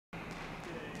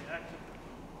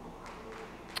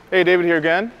Hey, David here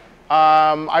again.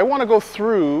 I want to go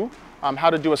through how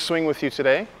to do a swing with you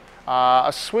today.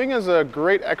 A swing is a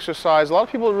great exercise. A lot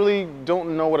of people really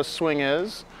don't know what a swing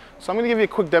is. So I'm going to give you a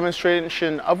quick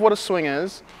demonstration of what a swing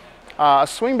is. A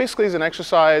swing basically is an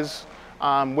exercise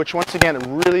which once again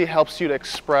really helps you to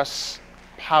express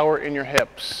power in your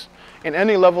hips. In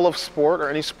any level of sport or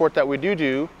any sport that we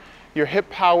do, your hip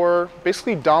power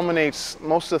basically dominates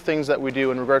most of the things that we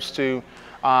do in regards to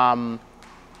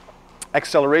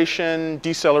acceleration,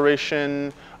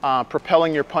 deceleration,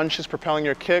 propelling your punches, propelling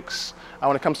your kicks.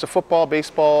 When it comes to football,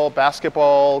 baseball,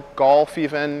 basketball, golf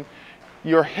even,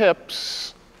 your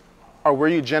hips are where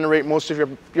you generate most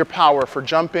of your power for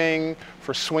jumping,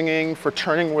 for swinging, for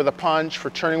turning with a punch, for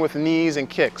turning with knees and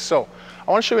kicks. So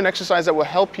I want to show you an exercise that will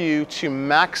help you to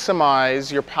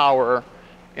maximize your power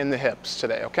in the hips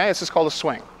today, okay? This is called a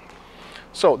swing.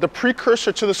 So the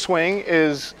precursor to the swing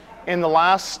is in the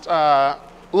last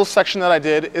little section that I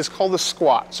did is called the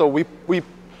squat. So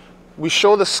we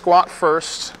show the squat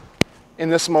first in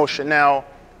this motion. Now,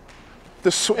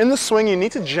 in the swing, you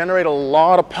need to generate a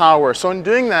lot of power. So in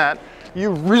doing that,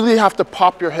 you really have to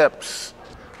pop your hips.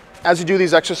 As you do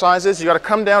these exercises, you got to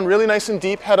come down really nice and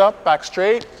deep, head up, back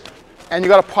straight, and you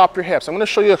got to pop your hips. I'm going to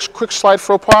show you a quick slide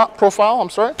profile,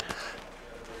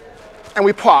 and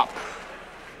we pop.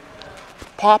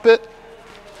 Pop it,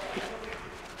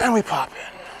 and we pop it.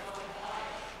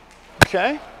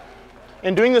 Okay?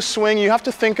 In doing the swing, you have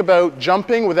to think about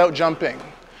jumping without jumping.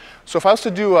 So if I was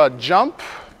to do a jump,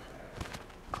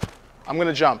 I'm going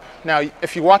to jump. Now,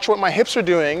 if you watch what my hips are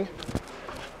doing,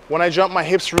 when I jump, my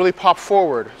hips really pop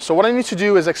forward. So what I need to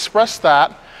do is express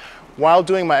that while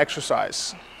doing my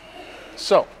exercise.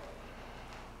 So,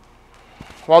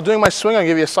 while doing my swing, I'll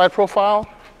give you a side profile.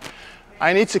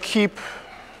 I need to keep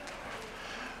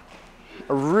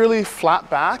a really flat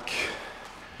back,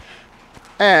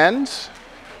 and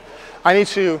I need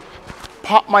to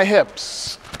pop my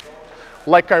hips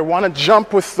like I want to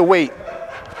jump with the weight.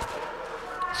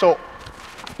 So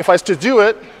if I was to do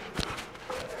it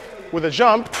with a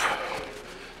jump,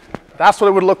 that's what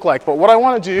it would look like. But what I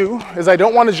want to do is I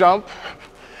don't want to jump,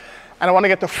 and I want to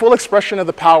get the full expression of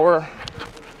the power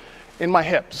in my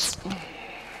hips.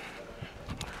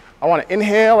 I want to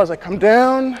inhale as I come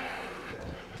down,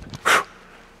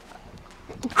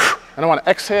 and I want to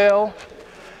exhale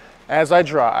as I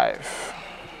drive.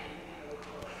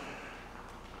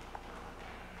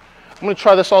 I'm going to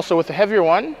try this also with a heavier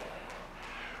one.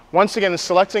 Once again,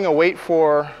 selecting a weight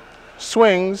for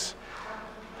swings.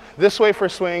 This weight for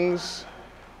swings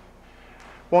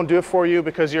won't do it for you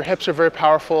because your hips are very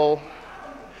powerful.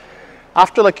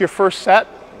 After like your first set,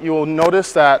 you will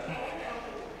notice that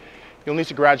you'll need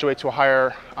to graduate to a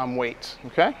higher weight,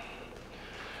 okay?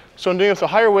 So I'm doing it with a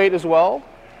higher weight as well.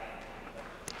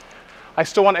 I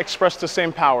still want to express the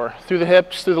same power through the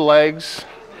hips, through the legs,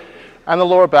 and the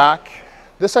lower back.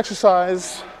 This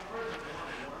exercise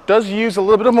does use a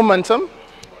little bit of momentum.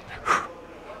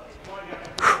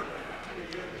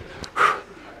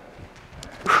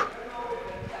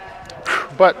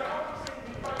 But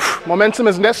momentum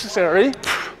is necessary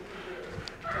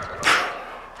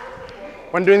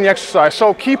when doing the exercise.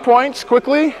 So key points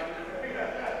quickly.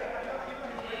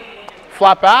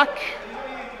 Flat back,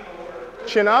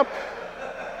 chin up,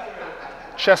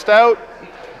 chest out,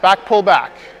 back pull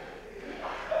back.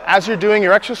 As you're doing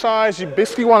your exercise, you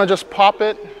basically want to just pop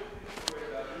it.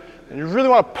 And you really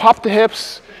want to pop the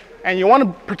hips, and you want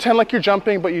to pretend like you're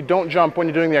jumping, but you don't jump when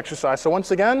you're doing the exercise. So once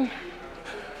again,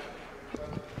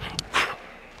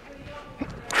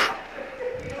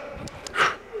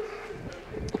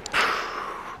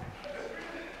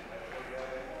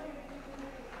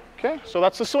 okay, so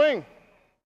that's the swing.